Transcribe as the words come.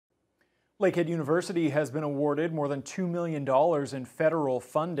Lakehead University has been awarded more than $2 million in federal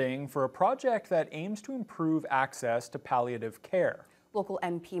funding for a project that aims to improve access to palliative care. Local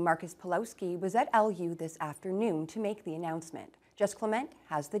MP Marcus Pulowski was at LU this afternoon to make the announcement. Jess Clement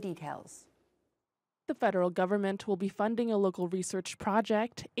has the details. The federal government will be funding a local research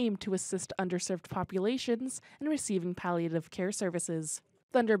project aimed to assist underserved populations in receiving palliative care services.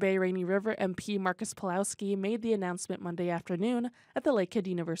 Thunder Bay Rainy River MP Marcus Pulowski made the announcement Monday afternoon at the Lakehead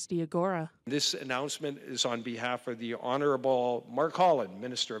University Agora. This announcement is on behalf of the Honorable Mark Holland,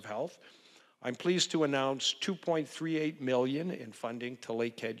 Minister of Health. I'm pleased to announce $2.38 million in funding to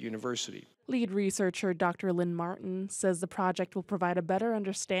Lakehead University. Lead researcher Dr. Lynn Martin says the project will provide a better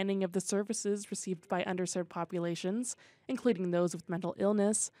understanding of the services received by underserved populations, including those with mental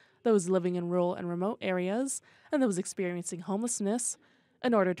illness, those living in rural and remote areas, and those experiencing homelessness,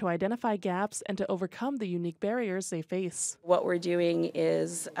 in order to identify gaps and to overcome the unique barriers they face. What we're doing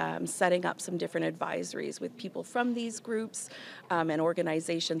is setting up some different advisories with people from these groups and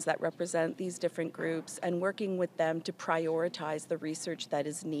organizations that represent these different groups, and working with them to prioritize the research that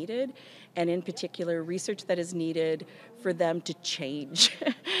is needed, and in particular research that is needed for them to change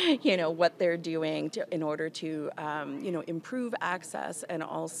what they're doing in order to improve access and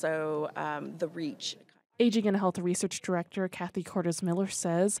also the reach. Aging and Health Research Director Kathy Cordes-Miller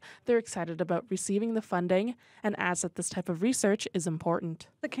says they're excited about receiving the funding and adds that this type of research is important.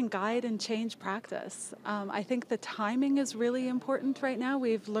 It can guide and change practice. I think the timing is really important right now.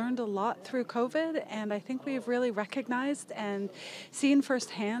 We've learned a lot through COVID, and I think we've really recognized and seen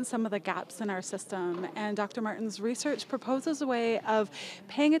firsthand some of the gaps in our system. And Dr. Martin's research proposes a way of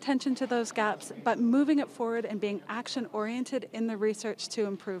paying attention to those gaps, but moving it forward and being action-oriented in the research to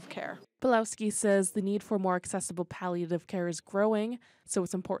improve care. Pulowski says the need for more accessible palliative care is growing, so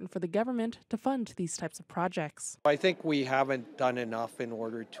it's important for the government to fund these types of projects. I think we haven't done enough in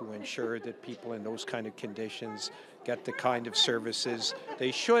order to ensure that people in those kind of conditions get the kind of services they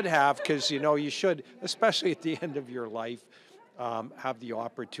should have, because you should, especially at the end of your life, have the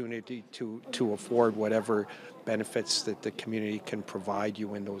opportunity to afford whatever benefits that the community can provide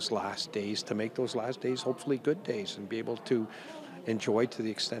you in those last days, to make those last days hopefully good days and be able to enjoy to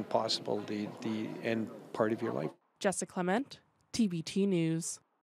the extent possible the end part of your life. Jessica Clement, TBT News.